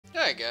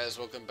Alright guys,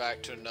 welcome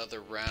back to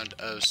another round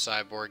of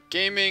Cyborg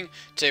Gaming.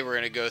 Today we're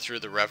going to go through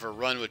the Revver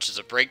Run, which is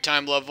a break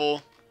time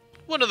level.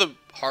 One of the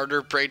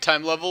harder break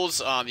time levels.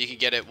 You can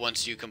get it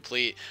once you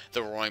complete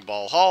the Rolling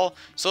Ball Hall.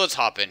 So let's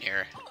hop in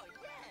here.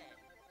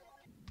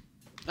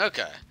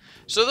 Okay,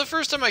 so the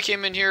first time I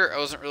came in here, I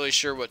wasn't really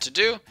sure what to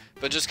do,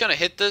 but just kind of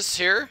hit this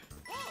here.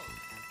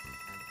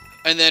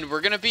 And then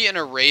we're going to be in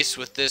a race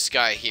with this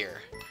guy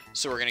here.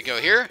 So we're going to go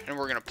here, and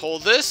we're going to pull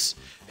this,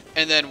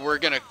 and then we're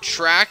going to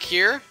track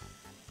here.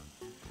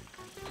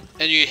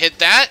 And you hit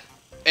that,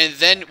 and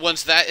then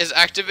once that is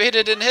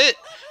activated and hit,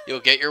 you'll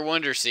get your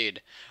Wonder Seed.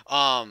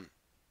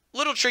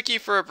 Little tricky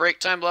for a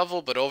break time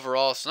level, but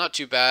overall it's not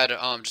too bad.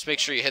 Just make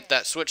sure you hit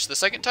that switch the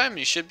second time, and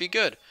you should be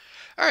good.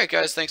 Alright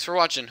guys, thanks for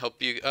watching.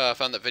 Hope you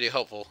found that video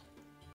helpful.